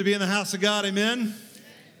To be in the house of God, amen?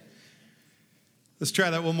 Let's try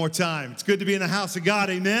that one more time. It's good to be in the house of God,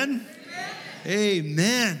 amen?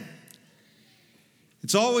 Amen.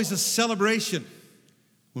 It's always a celebration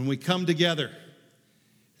when we come together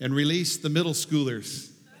and release the middle schoolers.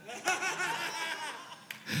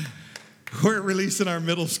 We're releasing our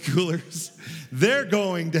middle schoolers. They're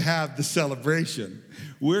going to have the celebration.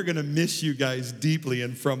 We're going to miss you guys deeply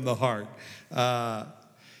and from the heart.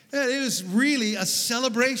 It was really a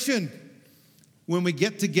celebration when we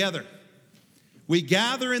get together. We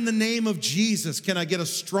gather in the name of Jesus. Can I get a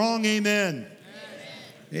strong amen?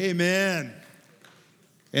 Amen. Amen.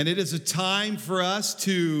 And it is a time for us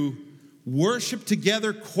to worship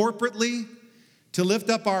together corporately, to lift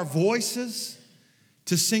up our voices,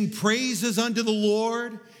 to sing praises unto the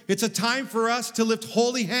Lord. It's a time for us to lift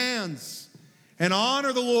holy hands and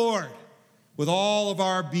honor the Lord with all of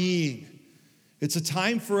our being. It's a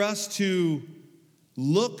time for us to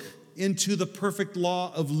look into the perfect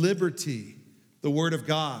law of liberty, the Word of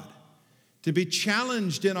God, to be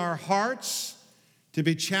challenged in our hearts, to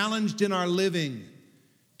be challenged in our living,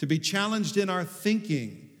 to be challenged in our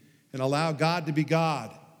thinking, and allow God to be God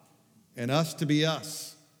and us to be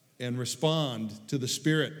us and respond to the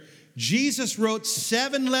Spirit. Jesus wrote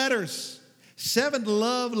 7 letters, 7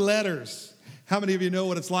 love letters. How many of you know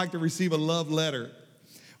what it's like to receive a love letter?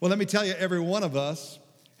 Well, let me tell you, every one of us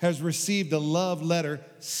has received a love letter,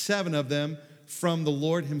 7 of them, from the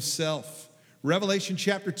Lord himself. Revelation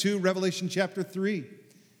chapter 2, Revelation chapter 3.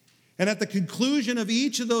 And at the conclusion of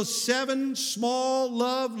each of those 7 small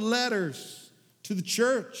love letters to the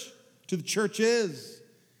churches,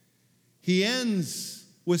 he ends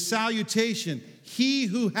with salutation. He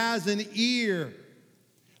who has an ear,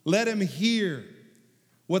 let him hear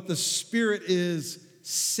what the Spirit is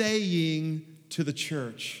saying to the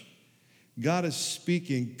church. God is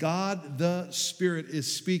speaking. God the Spirit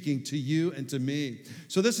is speaking to you and to me.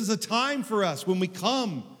 So this is a time for us when we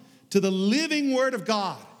come to the living Word of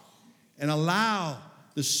God and allow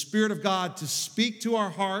the Spirit of God to speak to our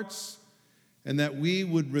hearts, and that we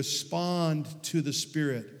would respond to the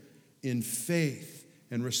Spirit in faith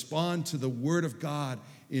and respond to the Word of God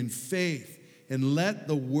in faith, and let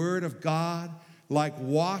the Word of God, like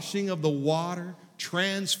washing of the water,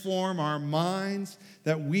 transform our minds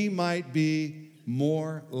that we might be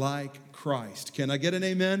more like Christ. Can I get an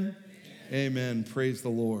amen? Amen. Praise the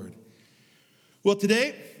Lord. Well,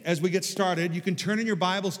 today, as we get started, you can turn in your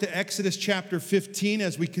Bibles to Exodus chapter 15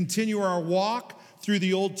 as we continue our walk through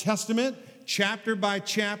the Old Testament, chapter by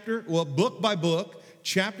chapter, well, book by book,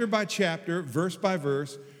 chapter by chapter, verse by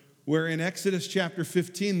verse. We're in Exodus chapter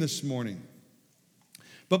 15 this morning.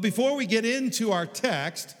 But before we get into our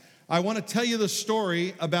text, I want to tell you the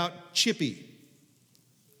story about Chippy.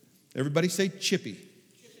 Everybody say Chippy.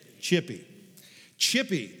 Chippy.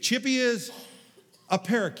 Chippy. Chippy is a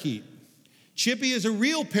parakeet. Chippy is a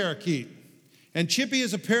real parakeet. And Chippy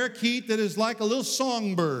is a parakeet that is like a little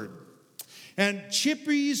songbird. And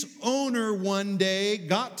Chippy's owner one day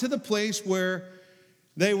got to the place where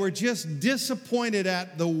they were just disappointed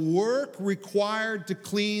at the work required to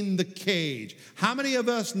clean the cage. How many of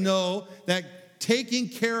us know that taking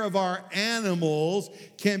care of our animals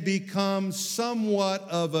can become somewhat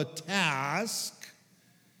of a task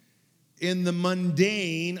in the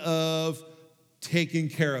mundane of taking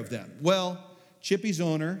care of them? Well, Chippy's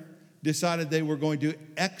owner decided they were going to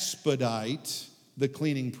expedite the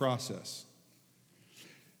cleaning process.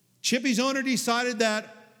 Chippy's owner decided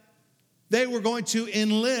that they were going to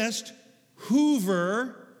enlist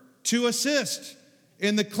Hoover to assist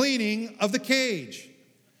in the cleaning of the cage.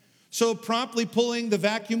 So promptly pulling the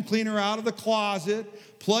vacuum cleaner out of the closet,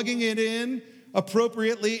 plugging it in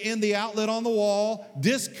appropriately in the outlet on the wall,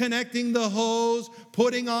 disconnecting the hose,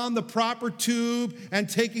 putting on the proper tube, and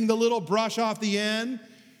taking the little brush off the end,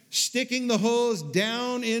 sticking the hose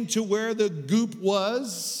down into where the goop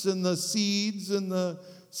was and the seeds and the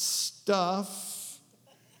stuff,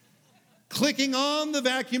 clicking on the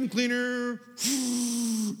vacuum cleaner,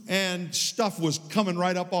 and stuff was coming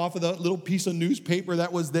right up off of the little piece of newspaper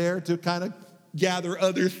that was there to kind of gather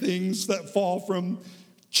other things that fall from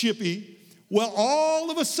Chippy. Well, all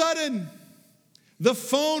of a sudden, the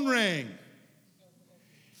phone rang.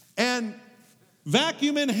 And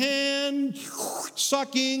vacuum in hand,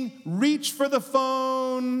 sucking, reach for the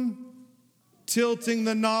phone, tilting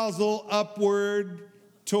the nozzle upward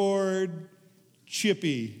toward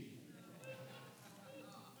Chippy.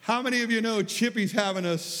 How many of you know Chippy's having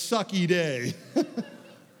a sucky day?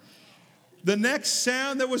 The next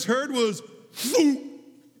sound that was heard was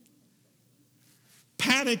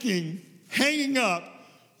panicking, hanging up,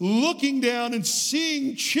 looking down and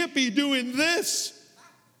seeing Chippy doing this.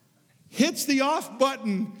 hits the off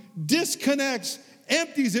button, disconnects,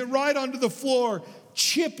 empties it right onto the floor.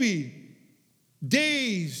 Chippy,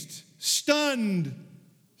 dazed, stunned,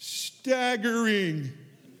 staggering,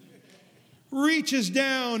 reaches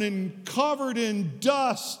down and covered in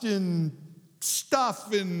dust and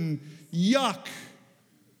stuff and yuck,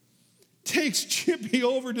 takes Chippy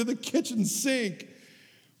over to the kitchen sink,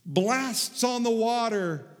 blasts on the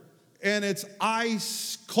water, and it's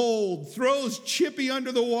ice cold, throws Chippy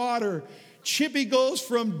under the water. Chippy goes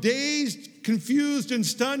from dazed, confused, and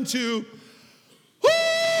stunned to,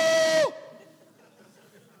 whoo!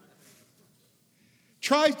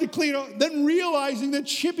 Tries to clean up, then realizing that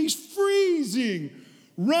Chippy's freezing,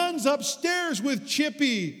 runs upstairs with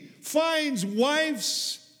Chippy, finds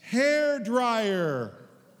wife's hair dryer,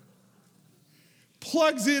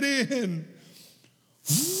 plugs it in.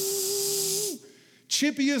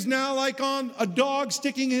 Chippy is now like on a dog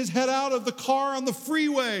sticking his head out of the car on the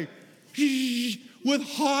freeway with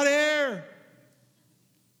hot air.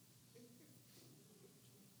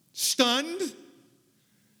 Stunned,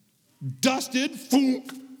 dusted,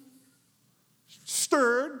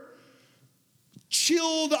 stirred,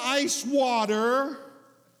 chilled ice water,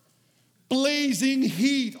 blazing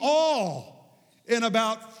heat, all in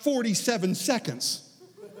about 47 seconds.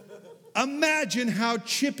 Imagine how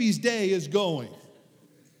Chippy's day is going.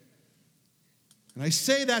 And I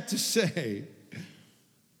say that to say,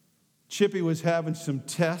 Chippy was having some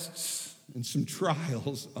tests and some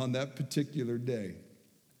trials on that particular day.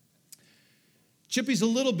 Chippy's a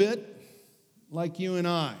little bit like you and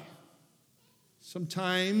I.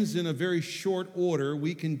 Sometimes in a very short order,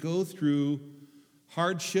 we can go through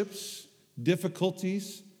hardships,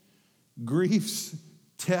 difficulties, griefs,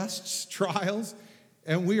 tests, trials,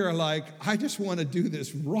 and we are like, I just want to do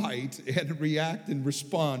this right and react and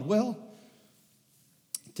respond. Well,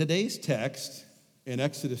 today's text in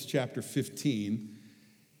Exodus chapter 15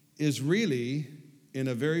 is really, in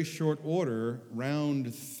a very short order,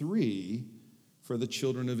 round 3 for the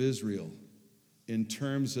children of Israel in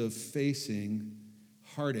terms of facing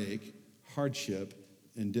heartache, hardship,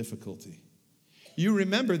 and difficulty. You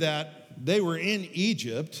remember that they were in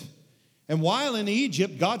Egypt, and while in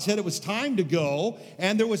Egypt, God said it was time to go,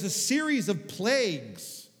 and there was a series of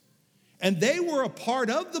plagues, and they were a part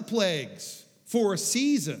of the plagues for a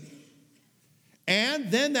season.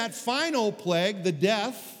 And then that final plague, the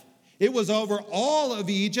death, it was over all of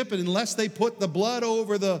Egypt, and unless they put the blood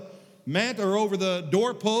over the mantle or over the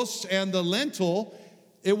doorposts and the lintel,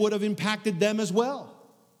 it would have impacted them as well.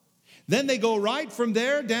 Then they go right from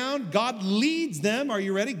there down. God leads them. Are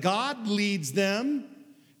you ready? God leads them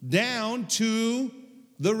down to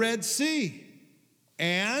the Red Sea.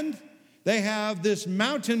 And they have this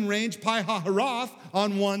mountain range, Pi-Hahiroth,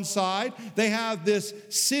 on one side. They have this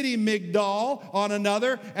city, Migdal, on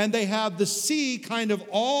another. And they have the sea kind of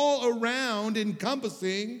all around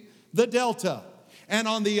encompassing the delta. And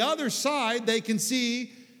on the other side, they can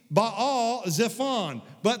see Baal Zephon.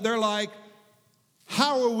 But they're like,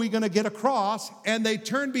 how are we going to get across? And they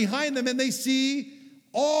turn behind them and they see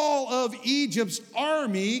all of Egypt's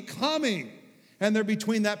army coming. And they're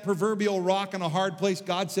between that proverbial rock and a hard place.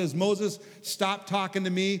 God says, Moses, stop talking to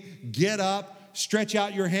me. Get up, stretch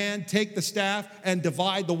out your hand, take the staff, and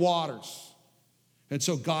divide the waters. And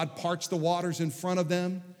so God parts the waters in front of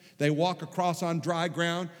them. They walk across on dry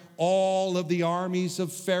ground. All of the armies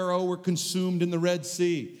of Pharaoh were consumed in the Red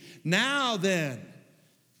Sea. Now then,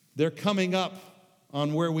 they're coming up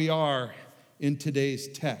on where we are in today's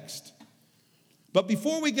text. But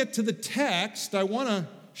before we get to the text, I want to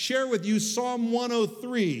share with you Psalm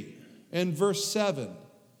 103 and verse 7,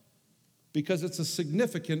 because it's a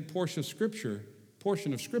significant portion of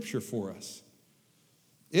Scripture for us.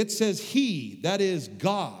 It says, He, that is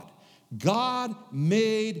God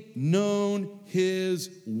made known His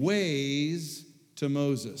ways to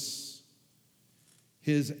Moses,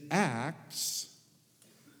 His acts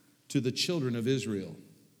to the children of Israel.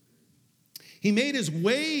 He made His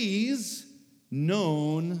ways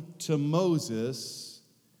known to Moses.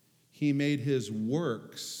 He made His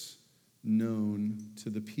works known to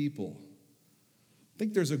the people. I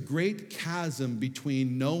think there's a great chasm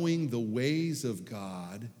between knowing the ways of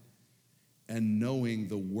God and knowing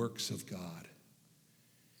the works of God.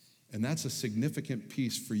 And that's a significant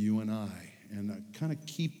piece for you and I. And I kind of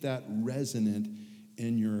keep that resonant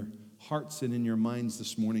in your hearts and in your minds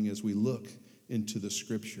this morning as we look into the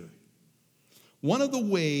Scripture. One of the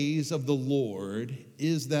ways of the Lord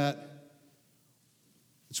is that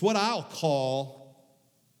it's what I'll call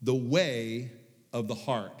the way of the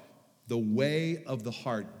heart. The way of the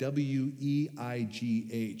heart. W-E-I-G-H.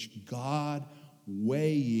 God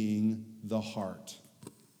weighing the heart.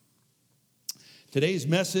 Today's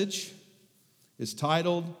message is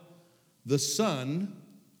titled, The Sun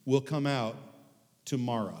Will Come Out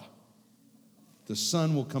To-Marah. The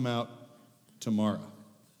sun will come out tomorrow.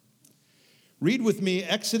 Read with me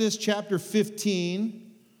Exodus chapter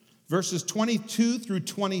 15, verses 22 through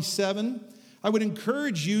 27. I would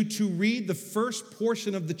encourage you to read the first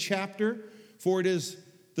portion of the chapter, for it is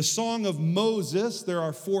the song of Moses. There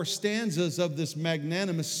are 4 stanzas of this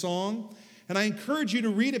magnanimous song. And I encourage you to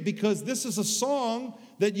read it because this is a song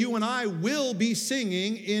that you and I will be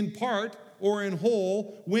singing in part or in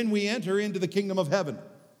whole when we enter into the kingdom of heaven.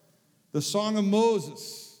 The song of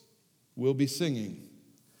Moses we'll be singing.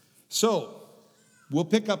 So, we'll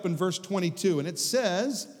pick up in verse 22, and it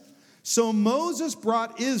says, So Moses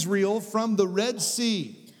brought Israel from the Red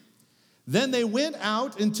Sea. Then they went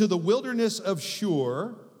out into the wilderness of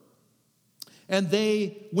Shur, and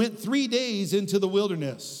they went 3 days into the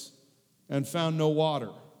wilderness and found no water.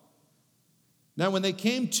 Now when they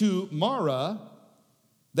came to Marah,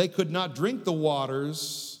 they could not drink the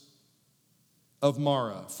waters of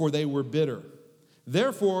Marah, for they were bitter.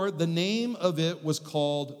 Therefore the name of it was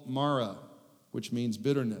called Marah, which means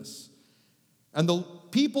bitterness. And the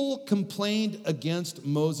people complained against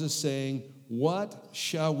Moses, saying, What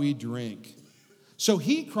shall we drink? So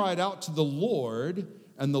he cried out to the Lord,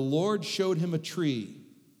 and the Lord showed him a tree.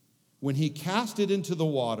 When he cast it into the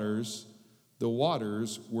waters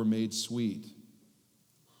were made sweet.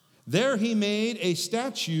 There he made a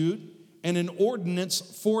statute and an ordinance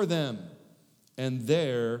for them, and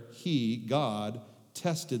there he, God,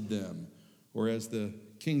 tested them. Or as the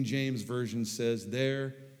King James Version says,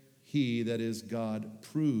 there he, that is God,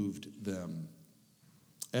 proved them,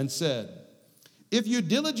 and said, If you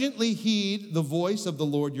diligently heed the voice of the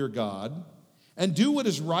Lord your God, and do what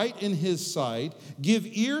is right in his sight, give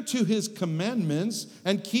ear to his commandments,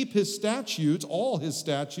 and keep his statutes, all his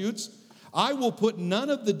statutes, I will put none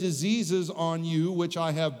of the diseases on you which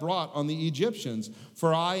I have brought on the Egyptians,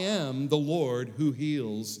 for I am the Lord who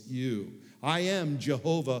heals you. I am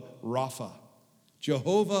Jehovah Rapha.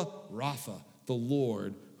 Jehovah Rapha, the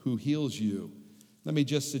Lord who heals you. Let me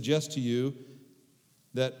just suggest to you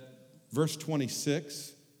that verse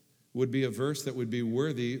 26 would be a verse that would be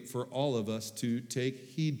worthy for all of us to take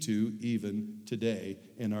heed to even today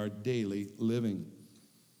in our daily living.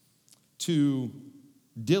 To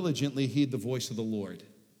diligently heed the voice of the Lord.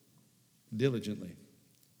 Diligently.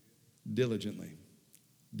 Diligently.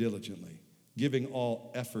 Diligently. Giving all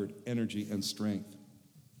effort, energy, and strength.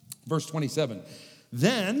 Verse 27.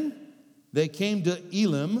 Then they came to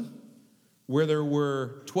Elim, where there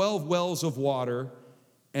were 12 wells of water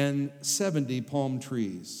and 70 palm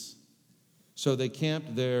trees. So they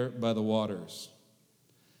camped there by the waters.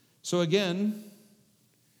 So again,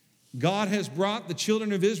 God has brought the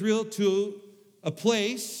children of Israel to a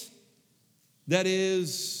place that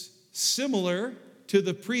is similar to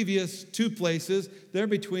the previous 2 places. They're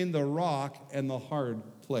between the rock and the hard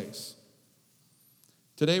place.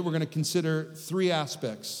 Today we're going to consider 3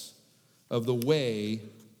 aspects of the way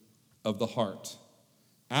of the heart.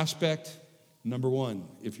 Aspect number 1,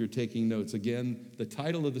 if you're taking notes. Again, the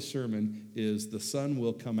title of the sermon is The Sun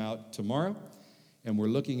Will Come Out Tomorrow. And we're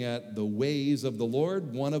looking at the ways of the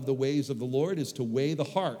Lord. One of the ways of the Lord is to weigh the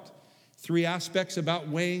heart. 3 aspects about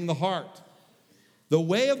weighing the heart. The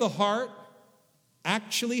way of the heart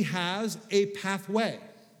actually has a pathway.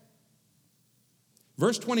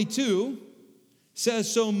 Verse 22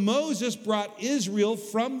 says, So Moses brought Israel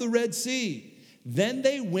from the Red Sea. Then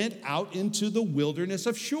they went out into the wilderness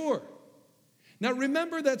of Shur. Now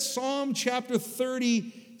remember that Psalm chapter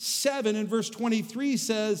 37 and verse 23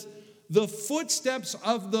 says, The footsteps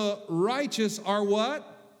of the righteous are what?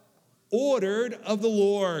 Ordered of the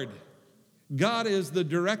Lord. God is the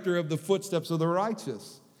director of the footsteps of the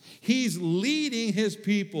righteous. He's leading his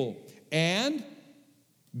people. And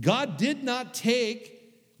God did not take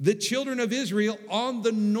the children of Israel on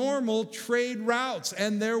the normal trade routes.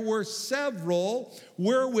 And there were several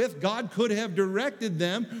wherewith God could have directed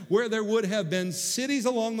them, where there would have been cities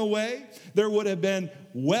along the way. There would have been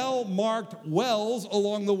well-marked wells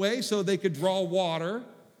along the way so they could draw water.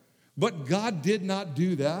 But God did not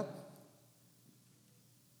do that.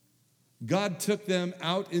 God took them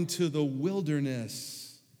out into the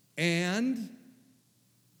wilderness, and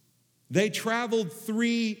they traveled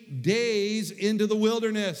 3 days into the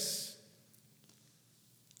wilderness,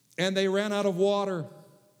 and they ran out of water.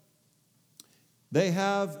 They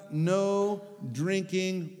have no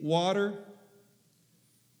drinking water.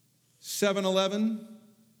 7-Eleven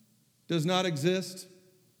does not exist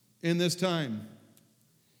in this time.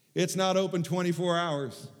 It's not open 24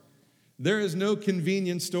 hours. There is no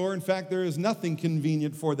convenience store. In fact, there is nothing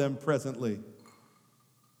convenient for them presently.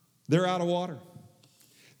 they're out of water.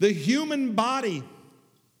 The human body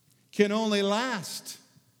can only last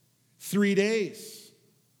 3 days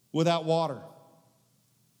without water.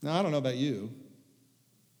 Now, I don't know about you,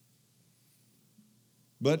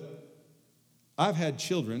 but I've had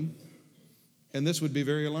children, and this would be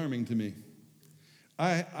very alarming to me.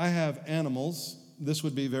 I have animals. This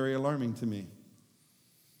would be very alarming to me.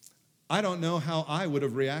 I don't know how I would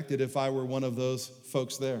have reacted if I were one of those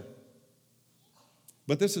folks there.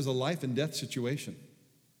 But this is a life and death situation.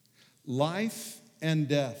 Life and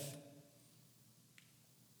death.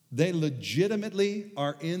 They legitimately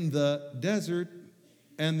are in the desert,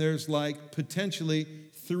 and there's like potentially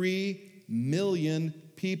 3 million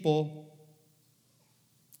people,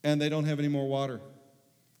 and they don't have any more water,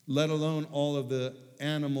 let alone all of the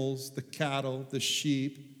animals, the cattle, the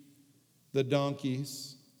sheep, the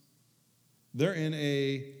donkeys. They're in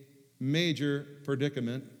a major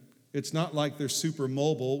predicament. It's not like they're super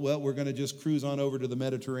mobile. Well, we're going to just cruise on over to the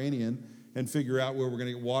Mediterranean and figure out where we're going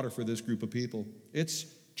to get water for this group of people. It's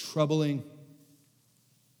troubling.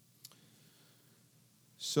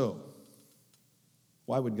 So,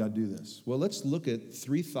 why would God do this? Well, let's look at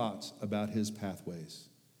 3 thoughts about his pathways.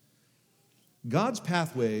 God's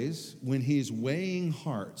pathways, when he's weighing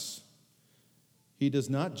hearts, he does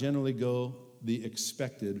not generally go the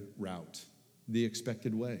expected route, the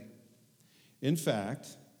expected way. In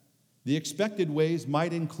fact, the expected ways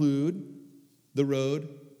might include the road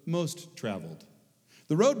most traveled.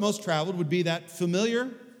 The road most traveled would be that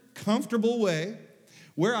familiar, comfortable way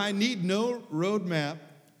where I need no road map.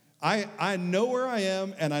 I know where I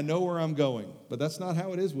am and I know where I'm going. But that's not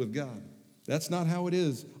how it is with God. That's not how it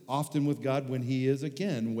is often with God when he is,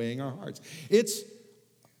 again, weighing our hearts. It's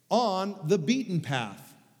on the beaten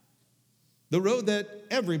path, the road that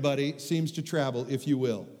everybody seems to travel, if you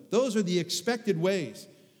will. Those are the expected ways,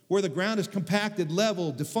 where the ground is compacted,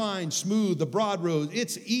 level, defined, smooth, the broad road.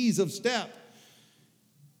 It's ease of step.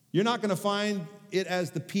 You're not going to find it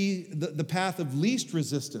as the path of least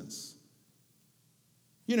resistance.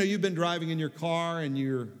 You know, you've been driving in your car and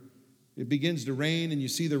it begins to rain and you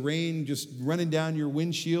see the rain just running down your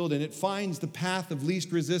windshield and it finds the path of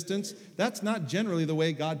least resistance. That's not generally the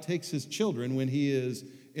way God takes his children when he is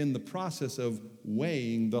in the process of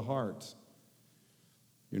weighing the heart.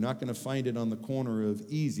 You're not going to find it on the corner of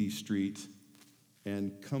Easy Street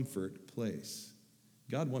and Comfort Place.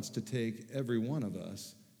 God wants to take every one of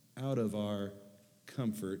us out of our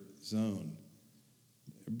comfort zone.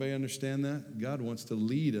 Everybody understand that? God wants to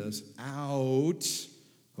lead us out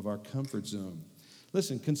of our comfort zone.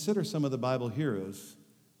 Listen, consider some of the Bible heroes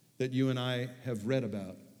that you and I have read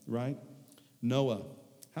about, right? Noah.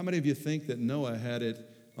 How many of you think that Noah had it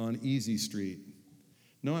on Easy Street?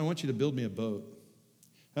 Noah, I want you to build me a boat.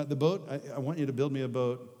 The boat, I want you to build me a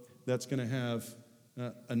boat that's going to have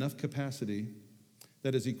enough capacity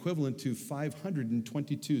that is equivalent to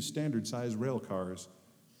 522 standard-sized rail cars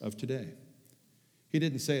of today. He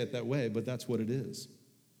didn't say it that way, but that's what it is.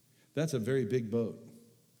 That's a very big boat.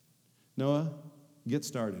 Noah, get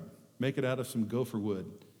started. Make it out of some gopher wood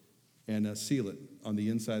and seal it on the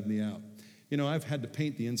inside and the out. You know, I've had to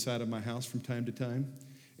paint the inside of my house from time to time,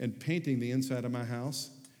 and painting the inside of my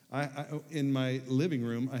house, in my living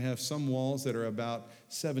room, I have some walls that are about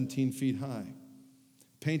 17 feet high.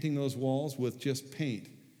 Painting those walls with just paint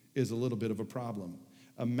is a little bit of a problem.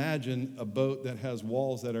 Imagine a boat that has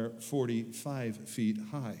walls that are 45 feet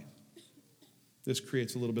high. This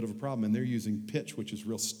creates a little bit of a problem, and they're using pitch, which is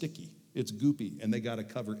real sticky. It's goopy, and they got to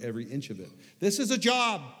cover every inch of it. This is a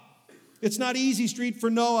job. It's not Easy Street for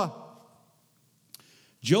Noah.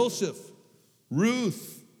 Joseph,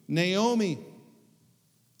 Ruth, Naomi,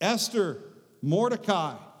 Esther,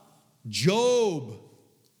 Mordecai, Job,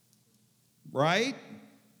 right?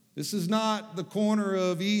 This is not the corner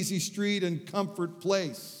of Easy Street and Comfort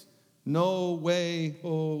Place. No way,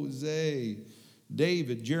 Jose.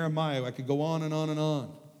 David, Jeremiah, I could go on and on and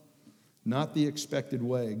on. Not the expected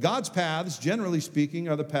way. God's paths, generally speaking,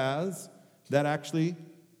 are the paths that actually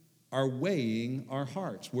are weighing our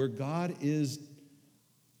hearts, where God is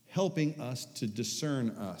helping us to discern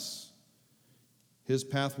us. His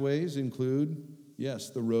pathways include,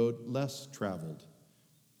 yes, the road less traveled.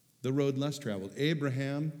 The road less traveled.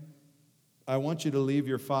 Abraham, I want you to leave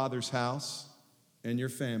your father's house and your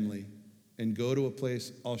family and go to a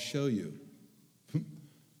place I'll show you.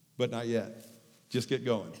 But not yet. Just get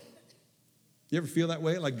going. You ever feel that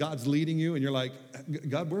way? Like God's leading you and you're like,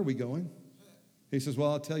 God, where are we going? He says,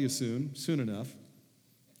 well, I'll tell you soon enough.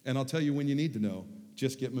 And I'll tell you when you need to know.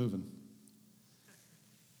 Just get moving.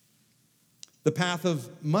 The path of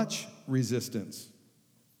much resistance.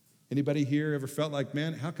 Anybody here ever felt like,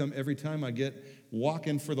 man, how come every time I get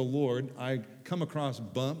walking for the Lord, I come across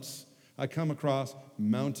bumps, I come across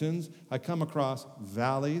mountains, I come across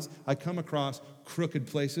valleys, I come across crooked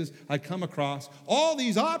places, I come across all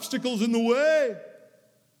these obstacles in the way?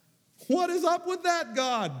 What is up with that,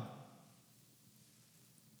 God?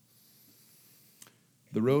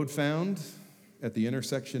 The road found at the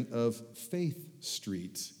intersection of Faith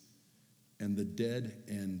Street and the dead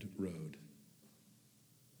end road.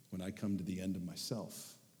 When I come to the end of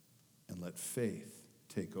myself and let faith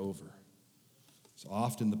take over. It's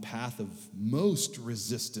often the path of most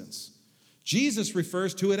resistance. Jesus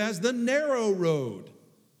refers to it as the narrow road.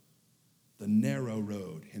 The narrow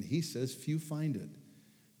road. And he says few find it.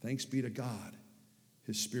 Thanks be to God.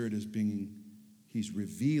 His Spirit he's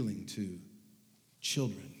revealing to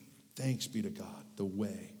children. Thanks be to God, the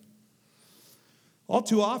way. All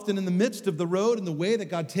too often in the midst of the road and the way that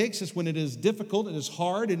God takes us when it is difficult, it is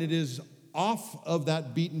hard, and it is off of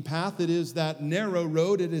that beaten path, it is that narrow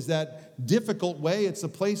road, it is that difficult way, it's a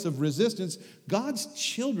place of resistance. God's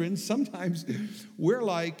children, sometimes we're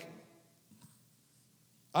like,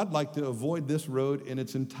 I'd like to avoid this road in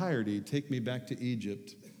its entirety. Take me back to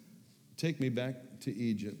Egypt. Take me back to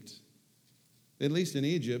Egypt. At least in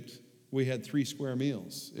Egypt, we had 3 square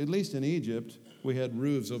meals. At least in Egypt, we had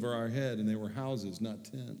roofs over our head, and they were houses, not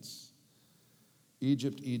tents.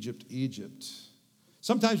 Egypt, Egypt, Egypt.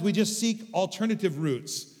 Sometimes we just seek alternative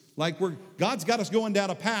routes. Like God's got us going down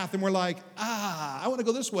a path, and we're like, I want to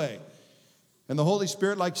go this way. And the Holy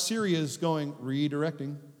Spirit, like Syria, is going,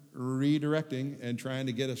 redirecting, and trying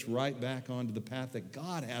to get us right back onto the path that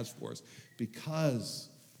God has for us. Because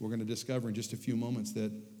we're going to discover in just a few moments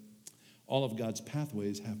that all of God's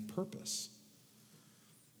pathways have purpose.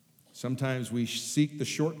 Sometimes we seek the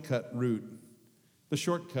shortcut route. The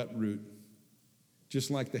shortcut route. Just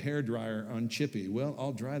like the hairdryer on Chippy. Well,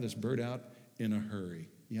 I'll dry this bird out in a hurry.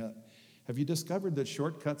 Yeah. Have you discovered that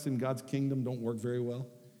shortcuts in God's kingdom don't work very well?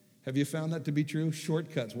 Have you found that to be true?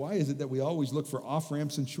 Shortcuts. Why is it that we always look for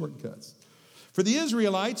off-ramps and shortcuts? For the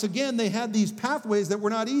Israelites, again, they had these pathways that were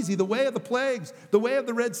not easy. The way of the plagues, the way of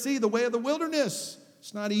the Red Sea, the way of the wilderness.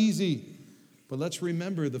 It's not easy. But let's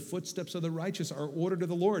remember, the footsteps of the righteous are ordered of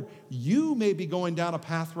the Lord. You may be going down a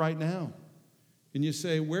path right now. And you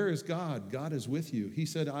say, where is God? God is with you. He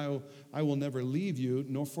said, I will never leave you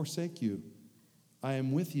nor forsake you. I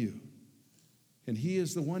am with you. And he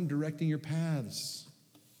is the one directing your paths.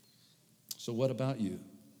 So what about you?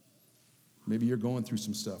 Maybe you're going through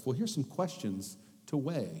some stuff. Well, here's some questions to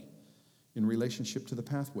weigh in relationship to the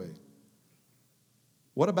pathway.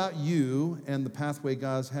 What about you and the pathway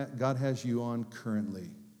God has you on currently?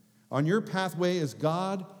 On your pathway, is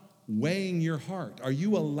God weighing your heart? Are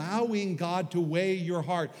you allowing God to weigh your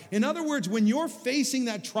heart? In other words, when you're facing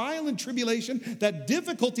that trial and tribulation, that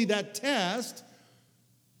difficulty, that test,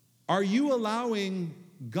 are you allowing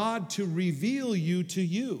God to reveal you to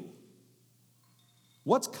you?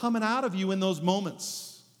 What's coming out of you in those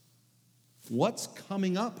moments? What's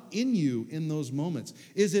coming up in you in those moments?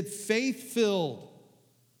 Is it faith-filled?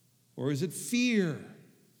 Or is it fear?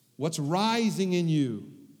 What's rising in you?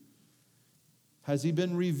 Has he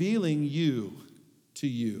been revealing you to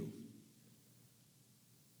you?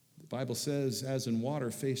 The Bible says, as in water,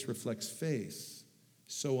 face reflects face,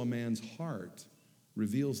 so a man's heart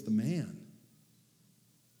reveals the man.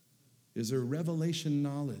 Is there revelation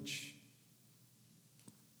knowledge?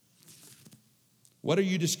 What are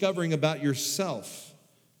you discovering about yourself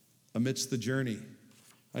amidst the journey?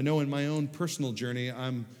 I know in my own personal journey,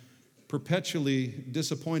 I'm perpetually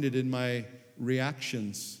disappointed in my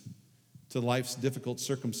reactions to life's difficult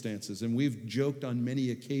circumstances. And we've joked on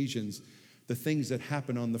many occasions the things that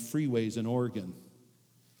happen on the freeways in Oregon.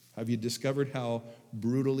 Have you discovered how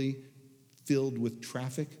brutally filled with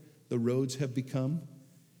traffic the roads have become?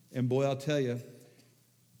 And boy, I'll tell you,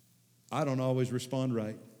 I don't always respond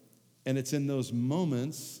right. And it's in those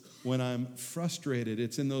moments when I'm frustrated.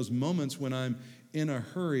 It's in those moments when I'm in a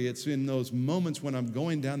hurry. It's in those moments when I'm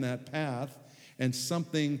going down that path and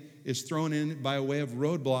something is thrown in by way of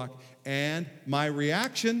roadblock, and my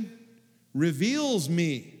reaction reveals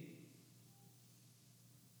me.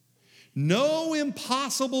 No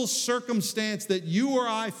impossible circumstance that you or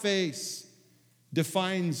I face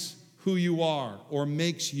defines who you are or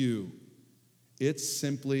makes you. It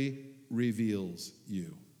simply reveals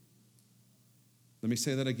you. Let me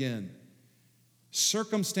say that again.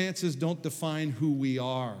 Circumstances don't define who we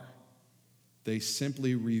are. They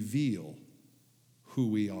simply reveal who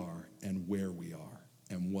we are and where we are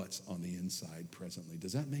and what's on the inside presently.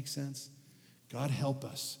 Does that make sense? God help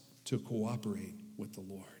us to cooperate with the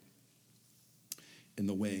Lord in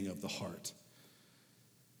the weighing of the heart.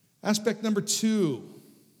 Aspect number 2,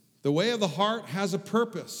 the way of the heart has a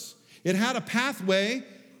purpose. It had a pathway.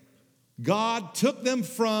 God took them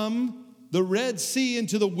from the Red Sea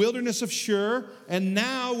into the wilderness of Shur, and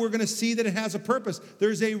now we're going to see that it has a purpose.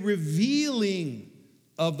 There's a revealing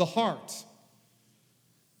of the heart.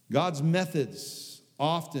 God's methods,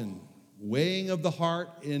 often weighing of the heart,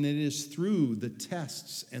 and it is through the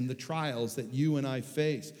tests and the trials that you and I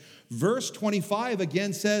face. Verse 25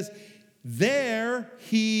 again says, there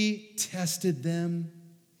he tested them.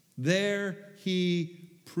 There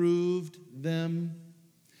he proved them.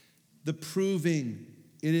 The proving,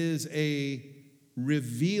 it is a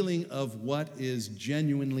revealing of what is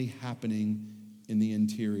genuinely happening in the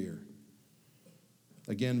interior.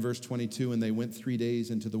 Again, verse 22, and they went 3 days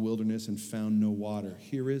into the wilderness and found no water.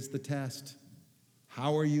 Here is the test.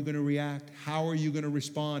 How are you going to react? How are you going to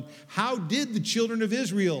respond? How did the children of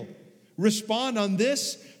Israel respond on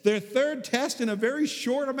this, their third test in a very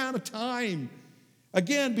short amount of time?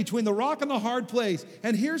 Again, between the rock and the hard place.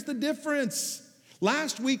 And here's the difference.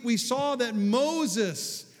 Last week we saw that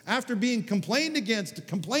Moses, after being complained against,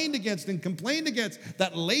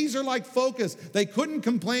 that laser-like focus, they couldn't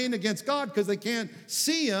complain against God because they can't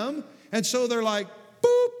see him. And so they're like,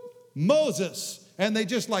 boop, Moses. And they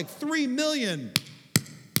just like 3 million.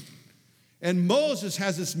 And Moses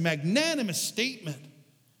has this magnanimous statement.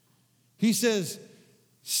 He says,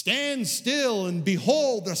 stand still and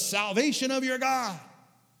behold the salvation of your God.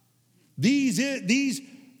 These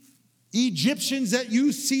Egyptians that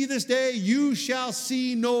you see this day, you shall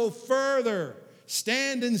see no further.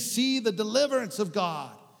 Stand and see the deliverance of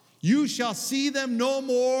God. You shall see them no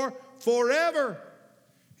more forever.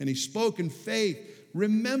 And he spoke in faith.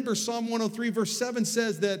 Remember, Psalm 103 verse 7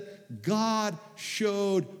 says that God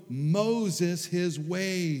showed Moses his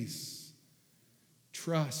ways.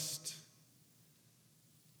 Trust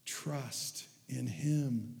in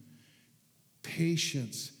him.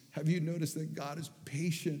 Patience. Have you noticed that God is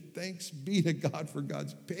patient? Thanks be to God for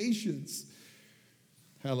God's patience.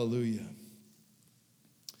 Hallelujah.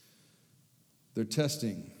 Their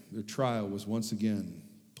testing, their trial was once again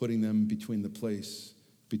putting them between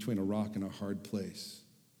a rock and a hard place.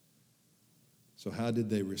 So how did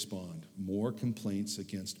they respond? More complaints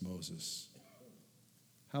against Moses.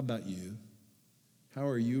 How about you? How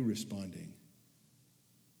are you responding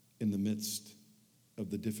in the midst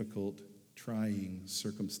of the difficult, trying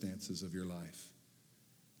circumstances of your life?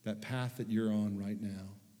 That path that you're on right now,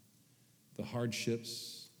 the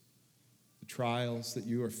hardships, the trials that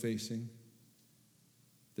you are facing,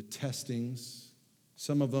 the testings,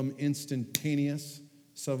 some of them instantaneous,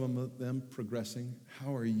 some of them progressing.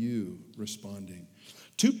 How are you responding?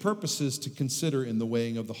 2 purposes to consider in the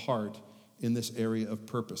weighing of the heart in this area of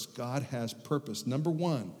purpose. God has purpose. Number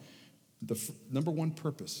one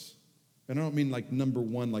purpose. And I don't mean like number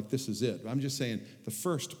one, like this is it. I'm just saying the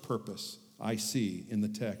first purpose I see in the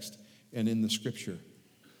text and in the scripture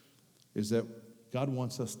is that God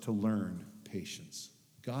wants us to learn patience.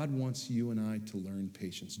 God wants you and I to learn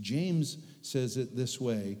patience. James says it this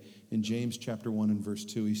way in James chapter 1 and verse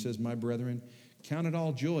 2. He says, my brethren, count it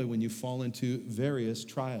all joy when you fall into various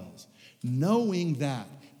trials, knowing that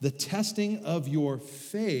the testing of your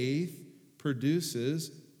faith produces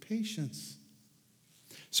patience.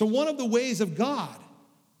 So one of the ways of God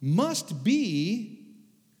must be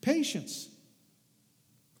patience.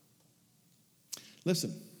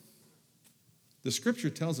 Listen, the scripture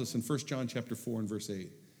tells us in 1 John chapter 4 and verse 8,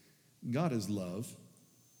 God is love.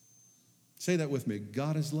 Say that with me.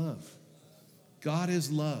 God is love. God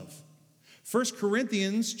is love. 1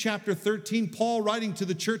 Corinthians chapter 13, Paul writing to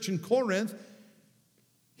the church in Corinth,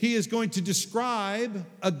 he is going to describe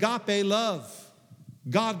agape love,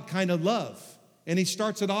 God kind of love. And he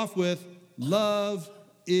starts it off with, love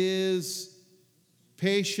is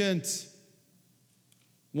patient.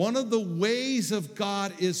 One of the ways of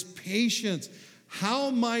God is patience. How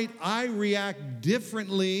might I react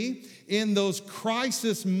differently in those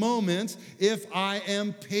crisis moments if I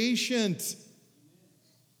am patient?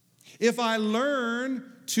 If I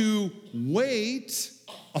learn to wait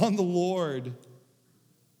on the Lord,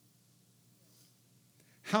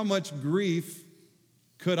 how much grief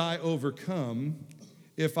could I overcome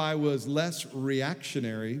if I was less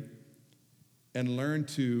reactionary and learned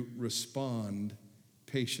to respond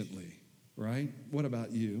patiently, right? What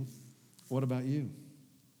about you? What about you?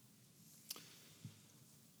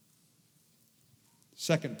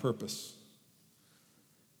 Second purpose.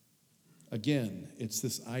 Again, it's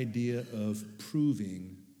this idea of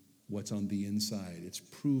proving what's on the inside. It's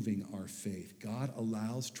proving our faith. God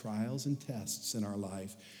allows trials and tests in our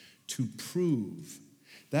life to prove.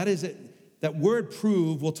 That is it. That word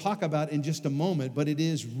prove we'll talk about in just a moment, but it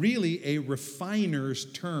is really a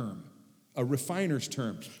refiner's term. A refiner's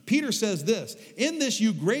term. Peter says this, in this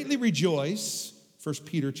you greatly rejoice, 1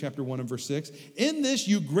 Peter chapter 1 and verse 6, in this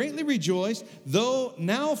you greatly rejoice, though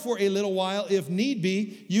now for a little while, if need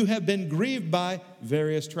be, you have been grieved by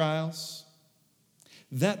various trials,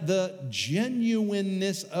 that the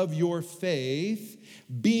genuineness of your faith,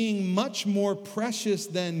 being much more precious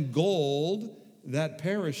than gold that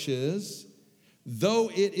perishes, though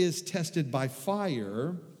it is tested by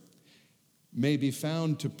fire, may be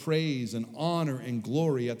found to praise and honor and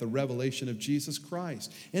glory at the revelation of Jesus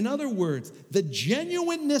Christ. In other words, the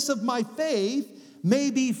genuineness of my faith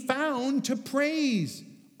may be found to praise,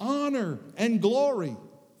 honor, and glory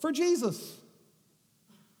for Jesus.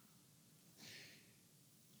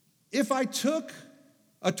 If I took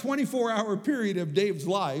a 24-hour period of Dave's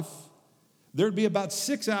life, there'd be about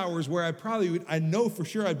 6 hours where I know for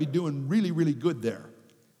sure I'd be doing really, really good there.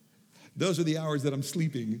 Those are the hours that I'm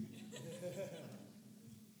sleeping.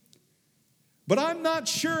 But I'm not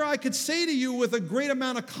sure I could say to you with a great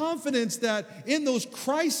amount of confidence that in those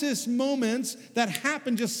crisis moments that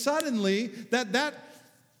happen just suddenly, that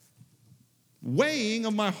weighing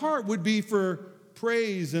of my heart would be for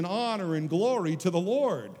praise and honor and glory to the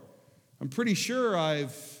Lord. I'm pretty sure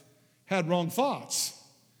I've had wrong thoughts.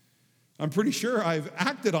 I'm pretty sure I've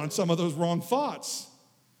acted on some of those wrong thoughts.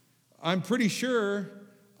 I'm pretty sure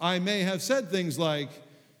I may have said things like,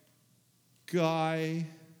 guy,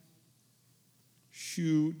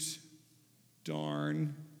 shoot,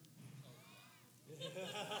 darn.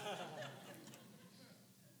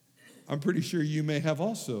 I'm pretty sure you may have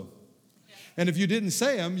also. And if you didn't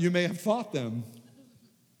say them, you may have thought them.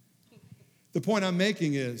 The point I'm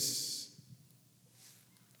making is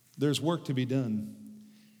there's work to be done,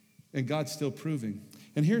 and God's still proving.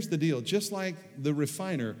 And here's the deal. Just like the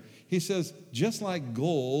refiner, he says, just like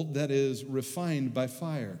gold that is refined by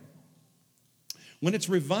fire. When it's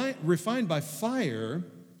refined by fire,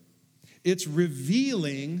 it's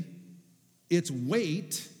revealing its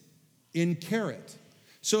weight in carat.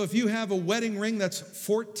 So if you have a wedding ring that's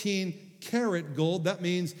 14 karat gold, that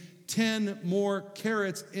means 10 more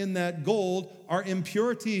carats in that gold are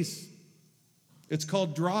impurities. It's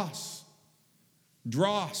called dross.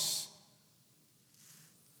 Dross.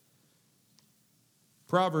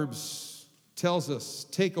 Proverbs tells us,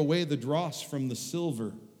 take away the dross from the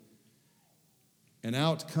silver, and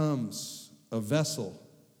out comes a vessel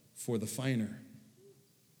for the finer.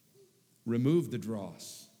 Remove the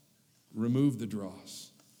dross. Remove the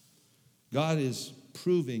dross. God is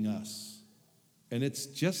proving us. And it's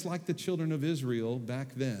just like the children of Israel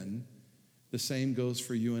back then, the same goes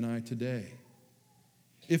for you and I today.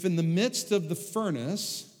 If in the midst of the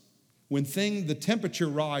furnace, when the temperature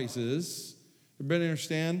rises, everybody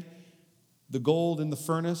understand? The gold in the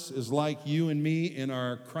furnace is like you and me in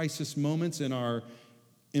our crisis moments, in our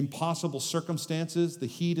impossible circumstances. The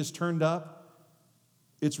heat is turned up.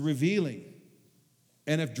 It's revealing.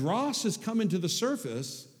 And if dross is coming to the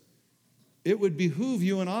surface, it would behoove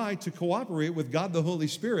you and I to cooperate with God the Holy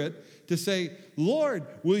Spirit to say, Lord,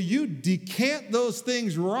 will you decant those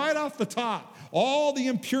things right off the top? All the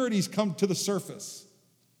impurities come to the surface.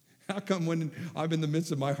 How come when I'm in the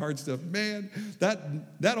midst of my hard stuff, man,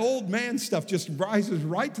 that old man stuff just rises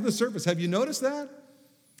right to the surface. Have you noticed that?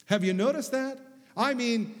 Have you noticed that? I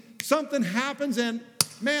mean, something happens and,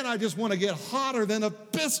 man, I just want to get hotter than a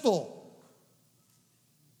pistol.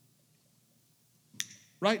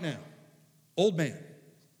 Right now. Old man.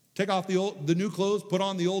 Take off the new clothes, put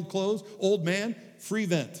on the old clothes. Old man, free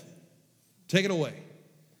vent. Take it away.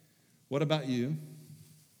 What about you?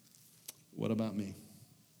 What about me?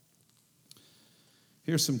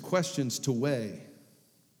 Here's some questions to weigh.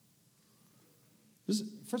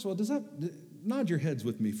 First of all, nod your heads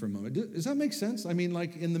with me for a moment. Does that make sense? I mean,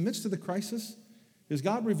 like in the midst of the crisis, is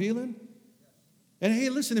God revealing? And hey,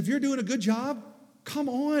 listen, if you're doing a good job, come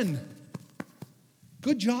on.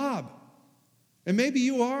 Good job. And maybe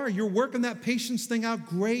you're working that patience thing out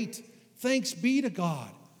great. Thanks be to God.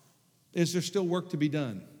 Is there still work to be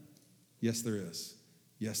done? Yes, there is.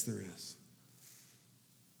 Yes, there is.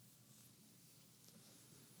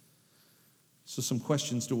 So some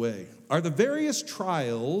questions to weigh. Are the various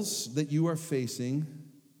trials that you are facing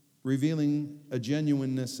revealing a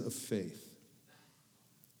genuineness of faith?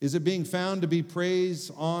 Is it being found to be praise,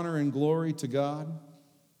 honor, and glory to God?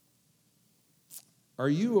 Are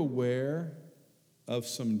you aware of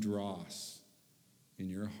some dross in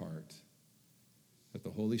your heart that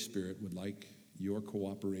the Holy Spirit would like your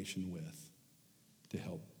cooperation with to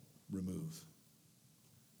help remove?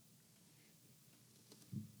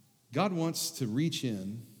 God wants to reach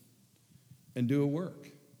in and do a work.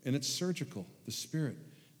 And it's surgical, the Spirit,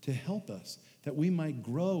 to help us, that we might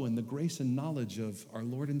grow in the grace and knowledge of our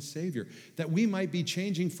Lord and Savior, that we might be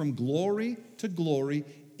changing from glory to glory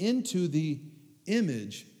into the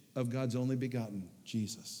image of God's only begotten,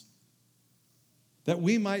 Jesus. That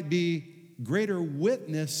we might be greater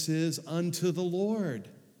witnesses unto the Lord.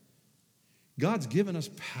 God's given us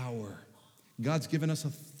power. God's given us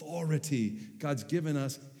authority. God's given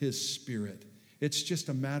us His Spirit. It's just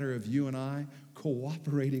a matter of you and I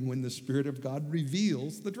cooperating when the Spirit of God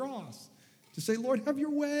reveals the dross. To say, Lord, have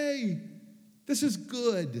your way. This is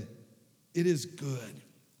good. It is good.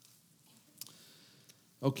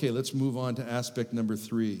 Okay, let's move on to aspect number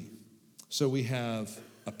 3. So we have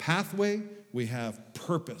a pathway, we have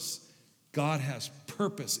purpose. God has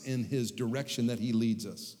purpose in His direction that He leads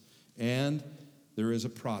us. And there is a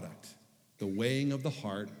product. The weighing of the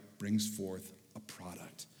heart brings forth a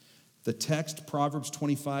product. The text, Proverbs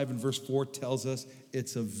 25 and verse 4, tells us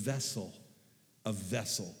it's a vessel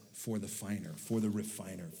for the finer, for the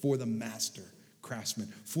refiner, for the master craftsman,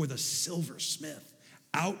 for the silversmith.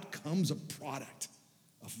 Out comes a product,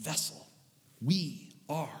 a vessel. We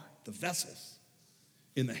are the vessels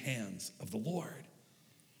in the hands of the Lord.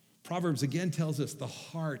 Proverbs again tells us the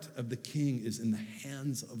heart of the king is in the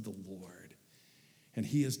hands of the Lord, and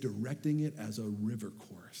He is directing it as a river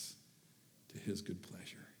course to His good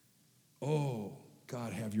pleasure. Oh,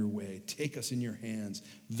 God, have your way. Take us in your hands,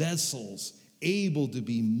 vessels able to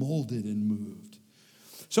be molded and moved.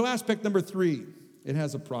 So aspect number 3, it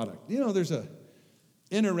has a product. You know, there's a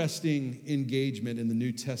interesting engagement in the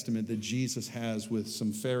New Testament that Jesus has with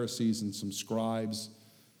some Pharisees and some scribes.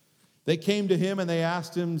 They came to Him and they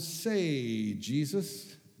asked Him, say,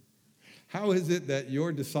 Jesus, how is it that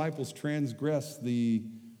your disciples transgress the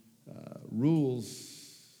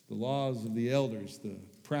rules, the laws of the elders, the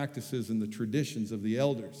practices and the traditions of the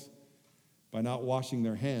elders by not washing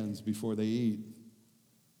their hands before they eat?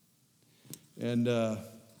 And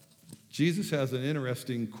Jesus has an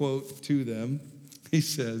interesting quote to them. He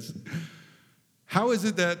says, how is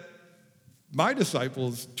it that my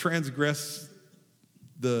disciples transgress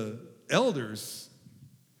the elders?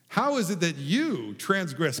 How is it that you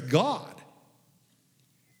transgress God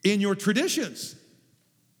in your traditions?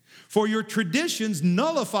 For your traditions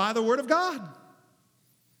nullify the word of God.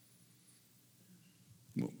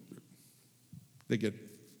 Well, they get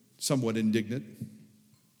somewhat indignant.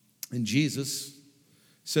 And Jesus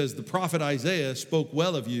says, the prophet Isaiah spoke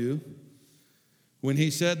well of you when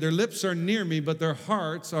he said, their lips are near me, but their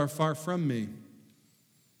hearts are far from me.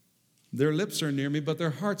 Their lips are near me, but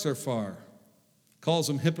their hearts are far. Calls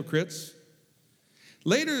them hypocrites.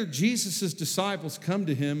 Later, Jesus' disciples come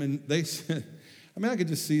to Him and they said, I could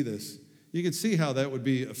just see this. You could see how that would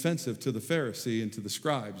be offensive to the Pharisee and to the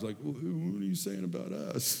scribes. Like, what are you saying about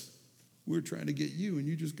us? We're trying to get you and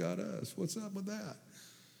you just got us. What's up with that?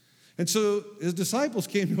 And so His disciples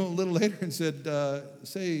came to Him a little later and said,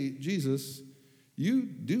 say, Jesus, you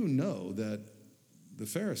do know that the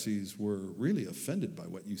Pharisees were really offended by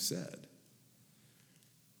what you said.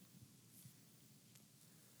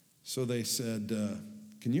 So they said,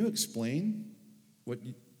 can you explain what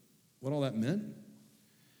all that meant?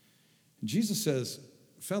 And Jesus says,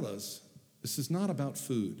 fellas, this is not about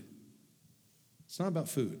food. It's not about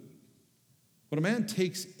food. What a man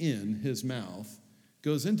takes in his mouth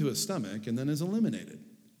goes into his stomach and then is eliminated.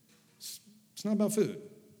 It's not about food.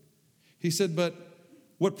 He said, but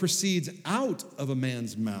what proceeds out of a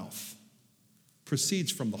man's mouth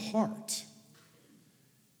proceeds from the heart.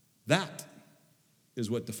 That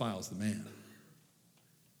is what defiles the man.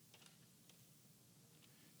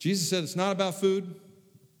 Jesus said it's not about food.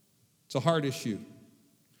 It's a heart issue.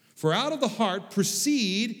 For out of the heart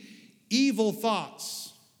proceed evil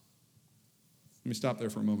thoughts. Let me stop there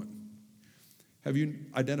for a moment. Have you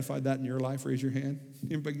identified that in your life? Raise your hand.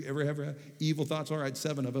 Anybody ever have evil thoughts? All right,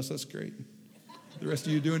 7 of us. That's great. The rest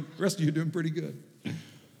of you doing pretty good.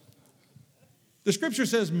 The scripture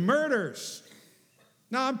says murders.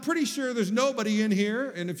 Now, I'm pretty sure there's nobody in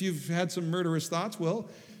here, and if you've had some murderous thoughts, well,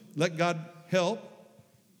 let God help.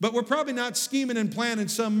 But we're probably not scheming and planning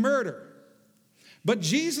some murder. But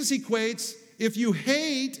Jesus equates, if you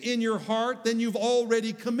hate in your heart, then you've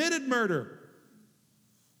already committed murder.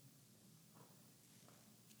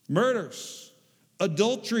 Murders,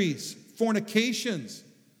 adulteries, fornications.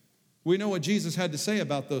 We know what Jesus had to say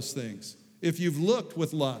about those things. If you've looked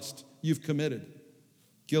with lust, you've committed.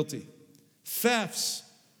 Guilty. Thefts,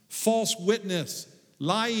 false witness,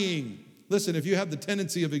 lying. Listen, if you have the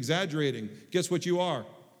tendency of exaggerating, guess what you are?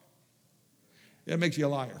 It makes you a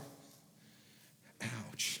liar.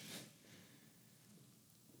 Ouch.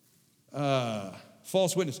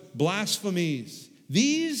 false witness, blasphemies.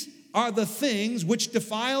 These are the things which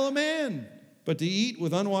defile a man. But to eat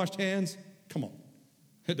with unwashed hands, come on.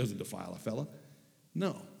 It doesn't defile a fella.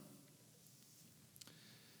 No.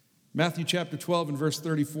 Matthew chapter 12 and verse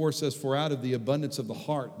 34 says, for out of the abundance of the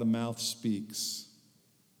heart, the mouth speaks.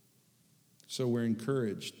 So we're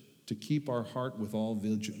encouraged to keep our heart with all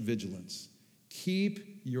vigilance.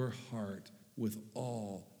 Keep your heart with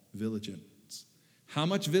all vigilance. How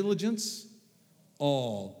much vigilance?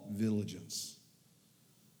 All vigilance.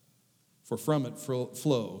 For from it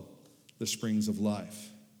flow the springs of life.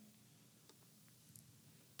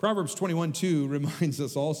 Proverbs 21:2 reminds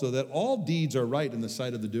us also that all deeds are right in the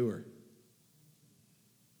sight of the doer.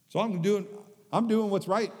 So I'm doing what's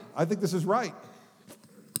right. I think this is right.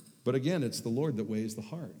 But again, it's the Lord that weighs the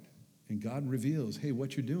heart. And God reveals, hey,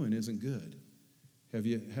 what you're doing isn't good. Have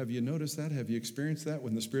you noticed that? Have you experienced that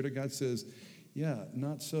when the Spirit of God says, yeah,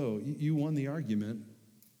 not so. You won the argument,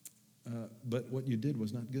 but what you did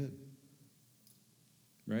was not good.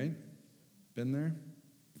 Right? Been there?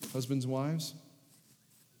 Husbands, wives?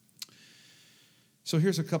 So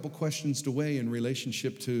here's a couple questions to weigh in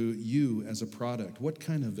relationship to you as a product. What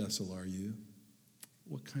kind of vessel are you?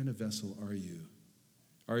 What kind of vessel are you?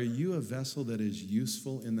 Are you a vessel that is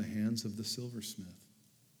useful in the hands of the silversmith?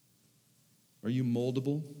 Are you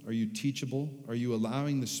moldable? Are you teachable? Are you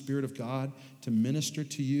allowing the Spirit of God to minister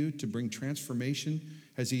to you, to bring transformation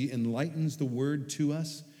as He enlightens the Word to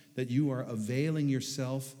us, that you are availing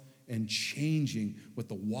yourself and changing with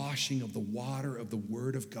the washing of the water of the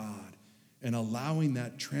Word of God and allowing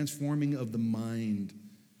that transforming of the mind?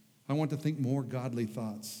 I want to think more godly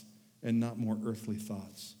thoughts and not more earthly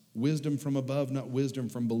thoughts. Wisdom from above, not wisdom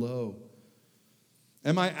from below.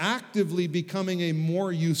 Am I actively becoming a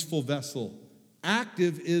more useful vessel?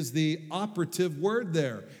 Active is the operative word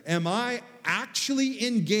there. Am I actually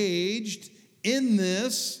engaged in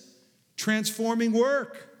this transforming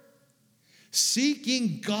work?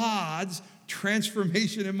 Seeking God's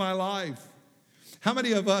transformation in my life. How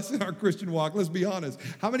many of us in our Christian walk, let's be honest,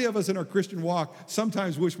 how many of us in our Christian walk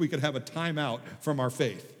sometimes wish we could have a timeout from our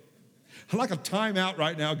faith? I'd like a timeout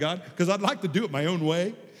right now, God, because I'd like to do it my own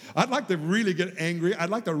way. I'd like to really get angry. I'd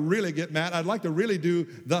like to really get mad. I'd like to really do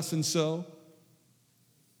thus and so.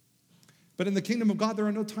 But in the kingdom of God, there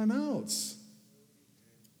are no timeouts.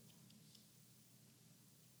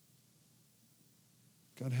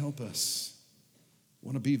 God help us.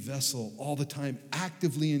 Want to be vessel all the time,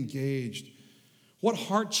 actively engaged. What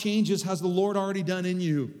heart changes has the Lord already done in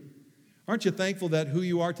you? Aren't you thankful that who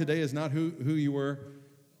you are today is not who you were?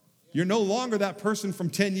 You're no longer that person from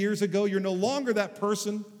 10 years ago. You're no longer that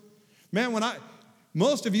person. Man,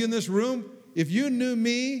 most of you in this room, if you knew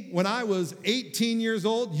me when I was 18 years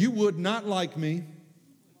old, you would not like me.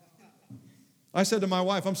 I said to my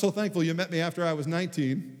wife, I'm so thankful you met me after I was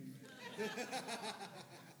 19.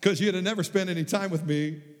 Because you'd have never spent any time with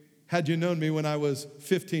me had you known me when I was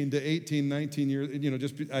 15 to 18, 19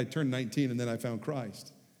 years, I turned 19 and then I found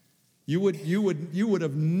Christ. You would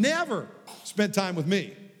have never spent time with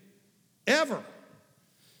me. Ever.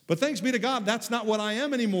 But thanks be to God, that's not what I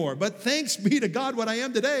am anymore. But thanks be to God, what I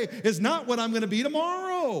am today is not what I'm going to be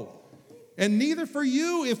tomorrow. And neither for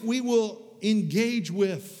you if we will engage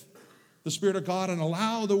with the Spirit of God and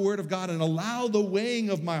allow the Word of God and allow the weighing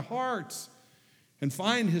of my heart and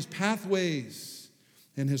find His pathways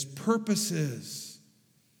and His purposes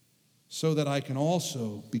so that I can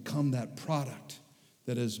also become that product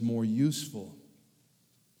that is more useful.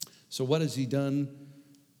 So what has He done?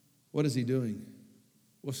 What is He doing?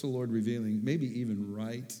 What's the Lord revealing? Maybe even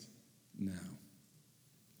right now.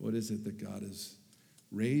 What is it that God is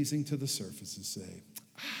raising to the surface and say,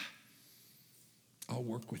 I'll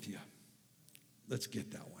work with you. Let's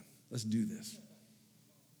get that one. Let's do this.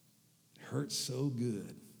 It hurts so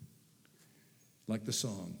good. Like the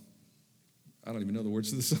song. I don't even know the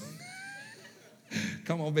words to the song.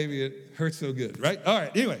 Come on, baby, it hurts so good, right? All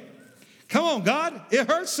right, anyway. Come on, God, it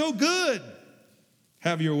hurts so good.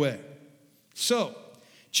 Have your way. So,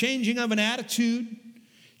 changing of an attitude,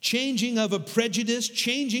 changing of a prejudice,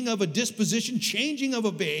 changing of a disposition, changing of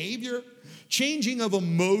a behavior, changing of a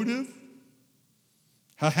motive,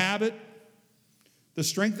 a habit, the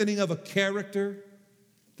strengthening of a character,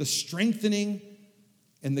 the strengthening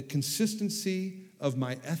and the consistency of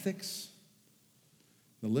my ethics.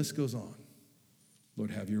 The list goes on. Lord,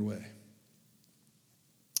 have your way.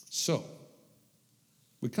 So,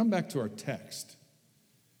 we come back to our text.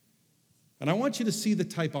 And I want you to see the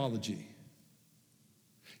typology.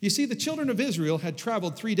 You see, the children of Israel had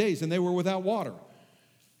traveled 3 days and they were without water.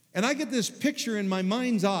 And I get this picture in my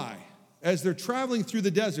mind's eye as they're traveling through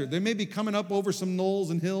the desert. They may be coming up over some knolls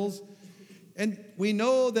and hills. And we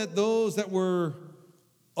know that those that were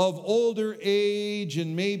of older age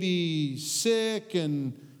and maybe sick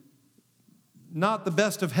and not the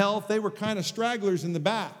best of health, they were kind of stragglers in the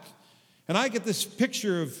back. And I get this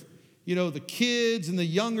picture of, the kids and the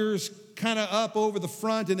youngers kind of up over the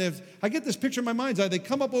front. And if I get this picture in my mind's eye, they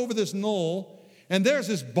come up over this knoll, and there's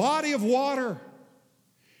this body of water.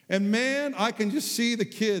 And man, I can just see the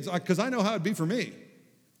kids, because I know how it'd be for me.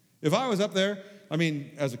 If I was up there,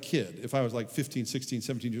 as a kid, if I was like 15, 16,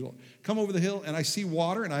 17 years old, come over the hill and I see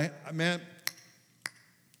water, and I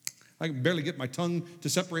can barely get my tongue to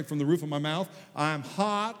separate from the roof of my mouth. I'm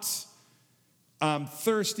hot, I'm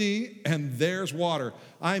thirsty, and there's water.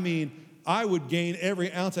 I would gain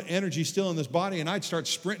every ounce of energy still in this body, and I'd start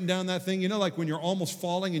sprinting down that thing. Like when you're almost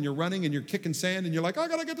falling and you're running and you're kicking sand and you're like, I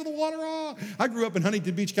gotta get to the water. Oh. I grew up in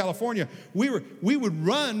Huntington Beach, California. We would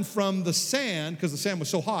run from the sand because the sand was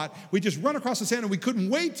so hot. We'd just run across the sand, and we couldn't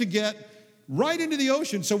wait to get right into the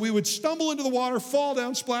ocean. So we would stumble into the water, fall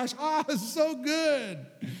down, splash. So good.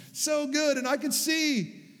 So good. And I could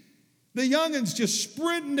see the youngins just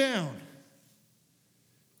sprinting down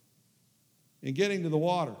and getting to the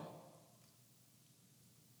water.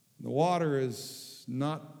 The water is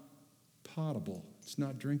not potable. It's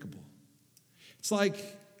not drinkable. It's like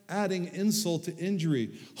adding insult to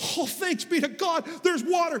injury. Oh, thanks be to God, there's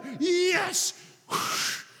water. Yes!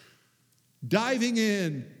 Diving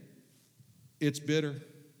in, it's bitter.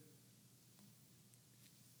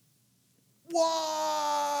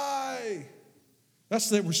 Why? That's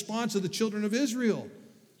the response of the children of Israel.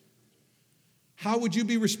 How would you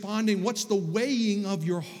be responding? What's the weighing of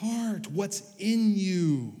your heart? What's in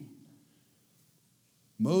you?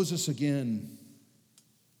 Moses again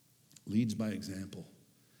leads by example.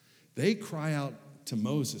 They cry out to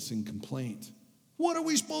Moses in complaint. What are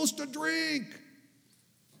we supposed to drink?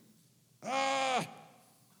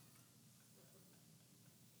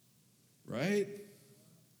 Right?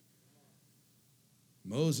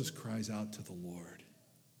 Moses cries out to the Lord.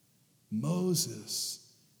 Moses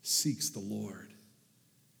seeks the Lord.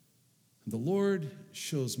 And the Lord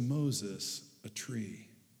shows Moses a tree.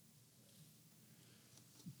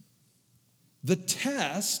 The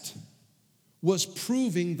test was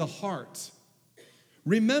proving the heart.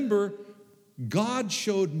 Remember, God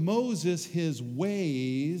showed Moses his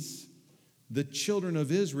ways. The children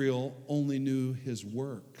of Israel only knew his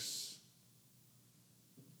works.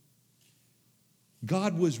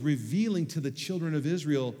 God was revealing to the children of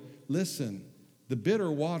Israel, listen, the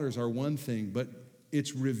bitter waters are one thing, but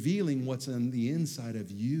it's revealing what's on the inside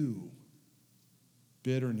of you.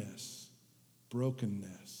 Bitterness,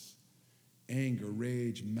 brokenness, anger,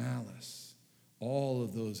 rage, malice, all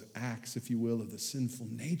of those acts, if you will, of the sinful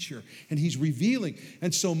nature. And he's revealing.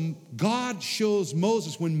 And so God shows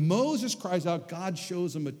Moses. When Moses cries out, God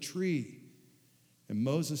shows him a tree. And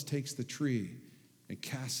Moses takes the tree and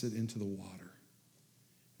casts it into the water.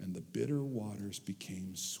 And the bitter waters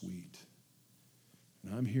became sweet.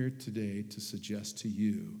 And I'm here today to suggest to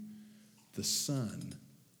you the sun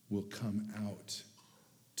will come out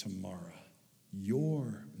tomorrow.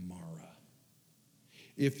 Your Mara.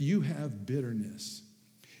 If you have bitterness,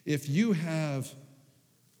 if you have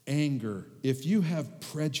anger, if you have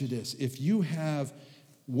prejudice, if you have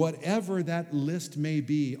whatever that list may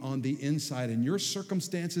be on the inside, and your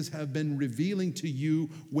circumstances have been revealing to you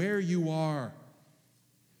where you are,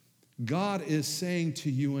 God is saying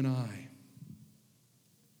to you and I,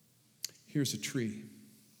 here's a tree.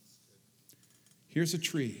 Here's a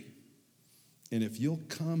tree. And if you'll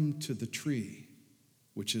come to the tree,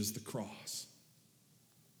 which is the cross,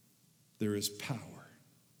 there is power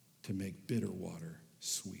to make bitter water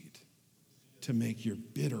sweet, to make your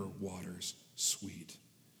bitter waters sweet.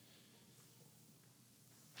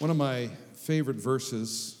 One of my favorite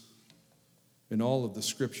verses in all of the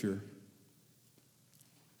scripture,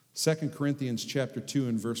 2 Corinthians chapter 2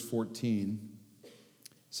 and verse 14,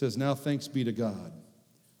 says, now thanks be to God,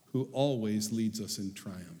 who always leads us in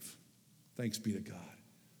triumph. Thanks be to God,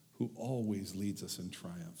 who always leads us in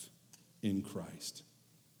triumph in Christ.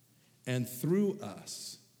 And through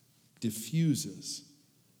us diffuses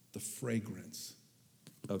the fragrance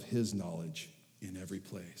of his knowledge in every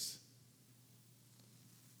place.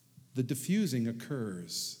 The diffusing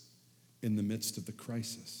occurs in the midst of the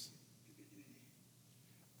crisis.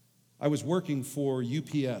 I was working for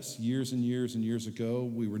UPS years and years and years ago.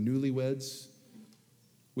 We were newlyweds.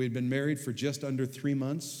 We had been married for just under 3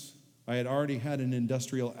 months. I had already had an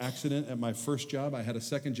industrial accident at my first job. I had a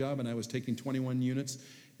second job, and I was taking 21 units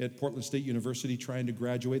at Portland State University trying to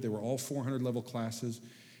graduate. They were all 400-level classes.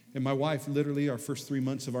 And my wife, literally, our first 3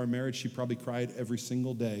 months of our marriage, she probably cried every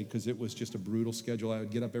single day because it was just a brutal schedule. I would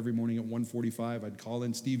get up every morning at 1:45. I'd call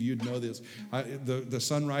in. Steve, you'd know this. The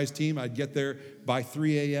sunrise team, I'd get there by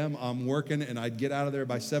 3 a.m. I'm working, and I'd get out of there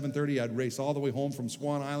by 7:30. I'd race all the way home from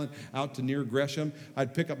Swan Island out to near Gresham.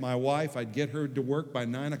 I'd pick up my wife. I'd get her to work by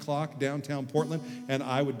 9 o'clock downtown Portland, and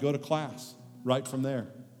I would go to class right from there.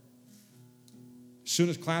 As soon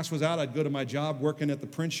as class was out, I'd go to my job working at the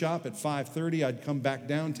print shop at 5:30. I'd come back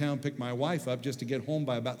downtown, pick my wife up just to get home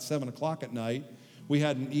by about 7 o'clock at night. We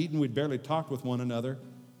hadn't eaten. We'd barely talked with one another.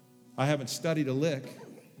 I haven't studied a lick,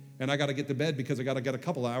 and I got to get to bed because I got to get a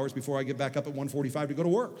couple hours before I get back up at 1:45 to go to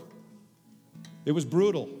work. It was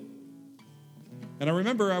brutal. And I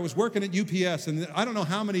remember I was working at UPS, and I don't know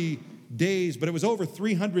how many days, but it was over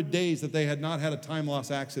 300 days that they had not had a time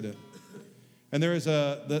loss accident. And there is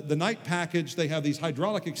the night package, they have these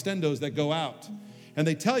hydraulic extendos that go out. And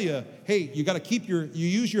they tell you, hey, you got to you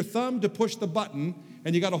use your thumb to push the button,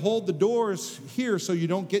 and you got to hold the doors here so you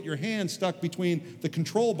don't get your hand stuck between the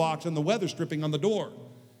control box and the weather stripping on the door.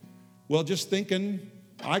 Well, just thinking,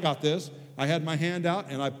 I got this. I had my hand out,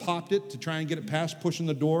 and I popped it to try and get it past pushing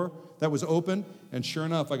the door that was open. And sure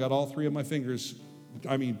enough, I got all three of my fingers,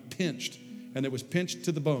 pinched. And it was pinched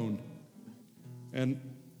to the bone. And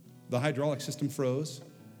the hydraulic system froze,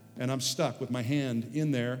 and I'm stuck with my hand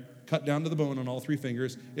in there, cut down to the bone on all three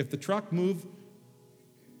fingers. If the truck moved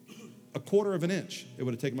a quarter of an inch, it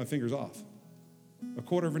would have taken my fingers off. A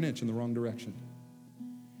quarter of an inch in the wrong direction.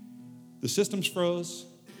 The system's froze.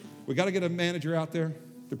 We got to get a manager out there.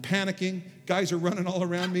 They're panicking. Guys are running all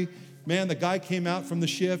around me. Man, the guy came out from the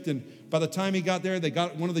shift, and by the time he got there, they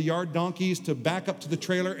got one of the yard donkeys to back up to the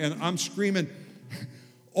trailer, and I'm screaming,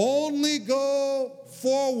 only go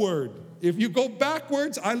forward. If you go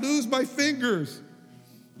backwards, I lose my fingers.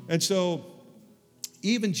 And so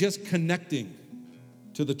even just connecting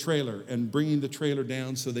to the trailer and bringing the trailer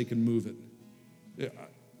down so they can move it,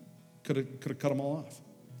 could have cut them all off.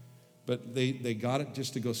 But they got it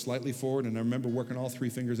just to go slightly forward, and I remember working all three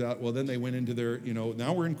fingers out. Well, then they went into their,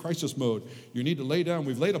 now we're in crisis mode. You need to lay down.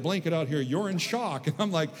 We've laid a blanket out here. You're in shock. And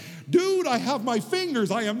I'm like, dude, I have my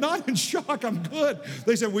fingers. I am not in shock. I'm good.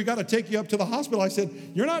 They said, we got to take you up to the hospital. I said,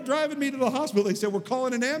 you're not driving me to the hospital. They said, we're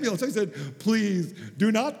calling an ambulance. I said, please,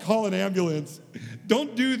 do not call an ambulance.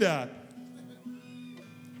 Don't do that.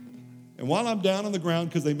 And while I'm down on the ground,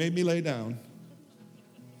 because they made me lay down,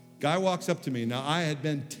 guy walks up to me. Now, I had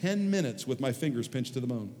been 10 minutes with my fingers pinched to the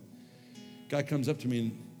bone. Guy comes up to me,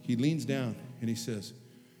 and he leans down, and he says,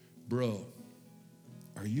 bro,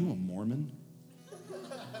 are you a Mormon?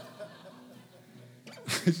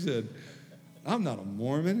 I said, I'm not a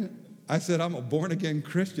Mormon. I said, I'm a born-again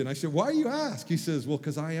Christian. I said, why do you ask? He says, well,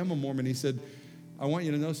 because I am a Mormon. He said, I want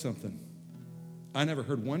you to know something. I never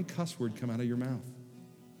heard one cuss word come out of your mouth,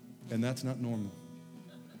 and that's not normal.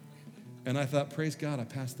 And I thought, praise God, I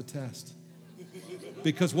passed the test.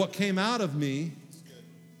 Because what came out of me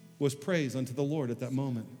was praise unto the Lord at that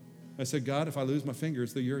moment. I said, God, if I lose my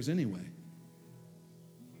fingers, they're yours anyway.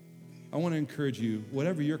 I want to encourage you,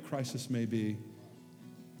 whatever your crisis may be,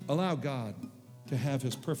 allow God to have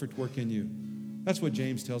his perfect work in you. That's what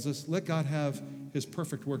James tells us. Let God have his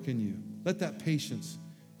perfect work in you. Let that patience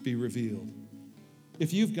be revealed.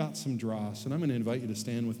 If you've got some dross, and I'm going to invite you to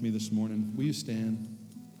stand with me this morning. Will you stand?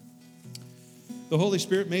 The Holy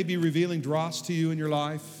Spirit may be revealing dross to you in your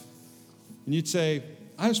life. And you'd say,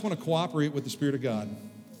 I just want to cooperate with the Spirit of God.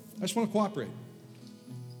 I just want to cooperate.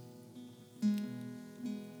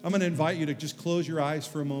 I'm going to invite you to just close your eyes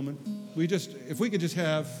for a moment. If we could just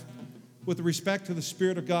have, with respect to the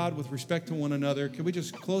Spirit of God, with respect to one another, can we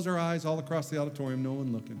just close our eyes all across the auditorium, no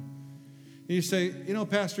one looking? And you say,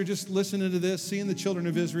 Pastor, just listening to this, seeing the children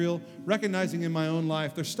of Israel, recognizing in my own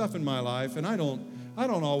life, there's stuff in my life, and I don't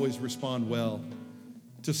always respond well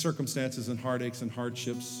to circumstances and heartaches and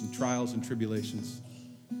hardships and trials and tribulations.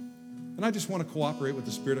 And I just want to cooperate with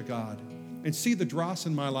the Spirit of God and see the dross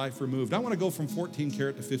in my life removed. I want to go from 14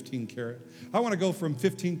 karat to 15 karat. I want to go from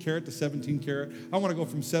 15 karat to 17 karat. I want to go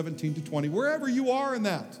from 17 to 20, wherever you are in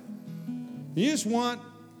that. You just want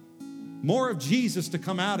more of Jesus to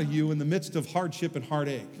come out of you in the midst of hardship and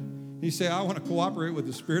heartache. You say, I want to cooperate with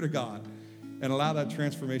the Spirit of God and allow that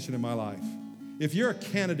transformation in my life. If you're a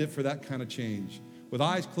candidate for that kind of change, with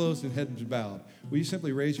eyes closed and heads bowed, will you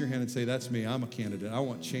simply raise your hand and say, that's me, I'm a candidate. I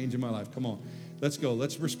want change in my life. Come on, let's go.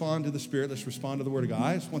 Let's respond to the Spirit. Let's respond to the Word of God.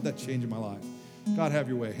 I just want that change in my life. God, have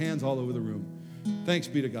your way. Hands all over the room. Thanks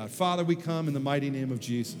be to God. Father, we come in the mighty name of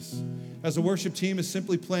Jesus. As the worship team is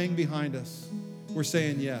simply playing behind us, we're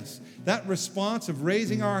saying yes. That response of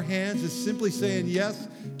raising our hands is simply saying yes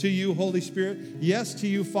to you, Holy Spirit. Yes to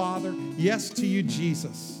you, Father. Yes to you,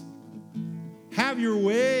 Jesus. Have your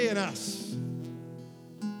way in us.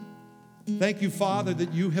 Thank you, Father,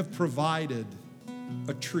 that you have provided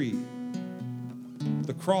a tree,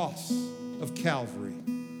 the cross of Calvary,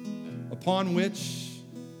 upon which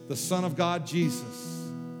the Son of God, Jesus,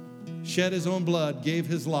 shed his own blood, gave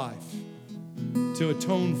his life to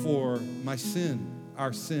atone for my sin,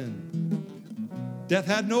 our sin. Death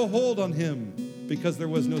had no hold on him because there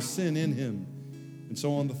was no sin in him. And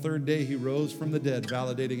so on the third day, he rose from the dead,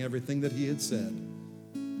 validating everything that he had said,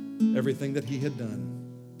 everything that he had done.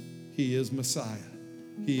 He is Messiah.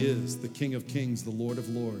 He is the King of Kings, the Lord of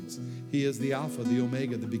Lords. He is the Alpha, the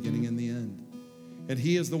Omega, the beginning and the end. And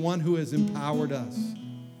he is the one who has empowered us.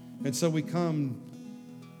 And so we come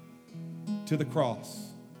to the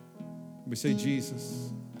cross. We say,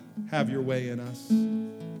 Jesus, have your way in us.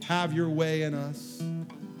 Have your way in us.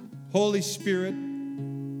 Holy Spirit,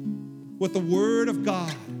 with the Word of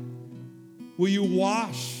God, will you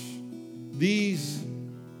wash these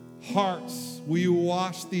hearts? Will you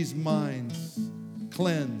wash these minds?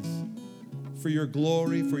 Cleanse for your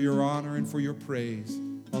glory, for your honor, and for your praise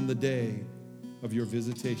on the day of your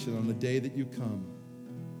visitation, on the day that you come,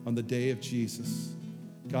 on the day of Jesus.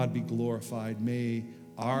 God, be glorified. May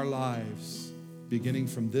our lives, beginning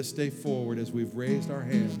from this day forward, as we've raised our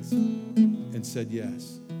hands and said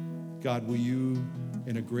yes, God, will you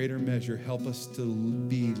in a greater measure help us to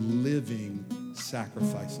be living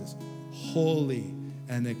sacrifices, holy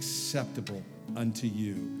and acceptable unto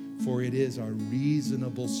you, for it is our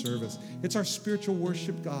reasonable service. It's our spiritual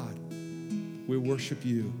worship, God. We worship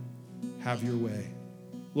you. Have your way.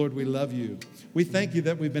 Lord, we love you. We thank you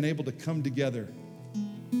that we've been able to come together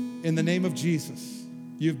in the name of Jesus.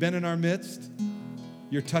 You've been in our midst.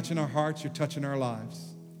 You're touching our hearts. You're touching our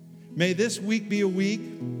lives. May this week be a week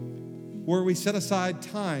where we set aside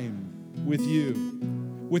time with you,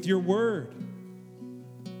 with your word,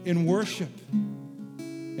 in worship.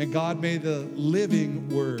 And God, may the living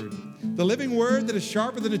word that is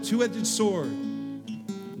sharper than a two-edged sword,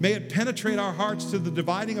 may it penetrate our hearts to the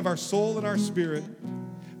dividing of our soul and our spirit.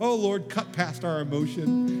 Oh, Lord, cut past our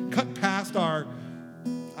emotion, cut past our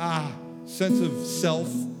sense of self,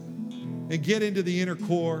 and get into the inner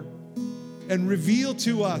core and reveal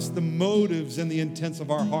to us the motives and the intents of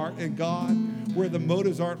our heart. And God, where the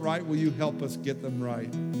motives aren't right, will you help us get them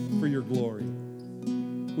right for your glory?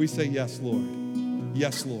 We say, yes, Lord.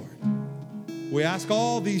 Yes, Lord. We ask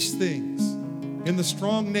all these things in the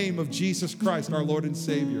strong name of Jesus Christ, our Lord and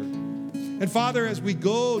Savior. And Father, as we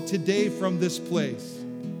go today from this place,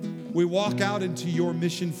 we walk out into your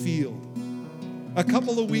mission field. A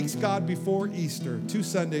couple of weeks, God, before Easter,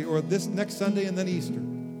 Sunday, or this next Sunday and then Easter,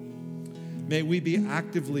 may we be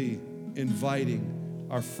actively inviting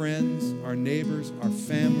our friends, our neighbors, our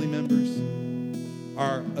family members,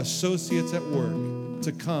 our associates at work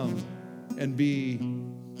to come and be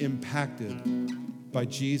impacted by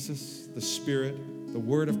Jesus, the Spirit, the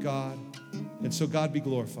Word of God. And so, God, be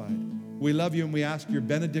glorified. We love you and we ask your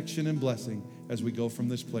benediction and blessing as we go from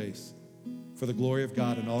this place. For the glory of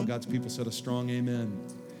God, and all God's people said a strong amen.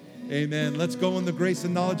 Amen. Let's go in the grace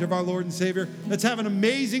and knowledge of our Lord and Savior. Let's have an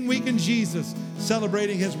amazing week in Jesus,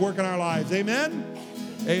 celebrating his work in our lives. Amen.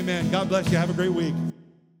 Amen. God bless you. Have a great week.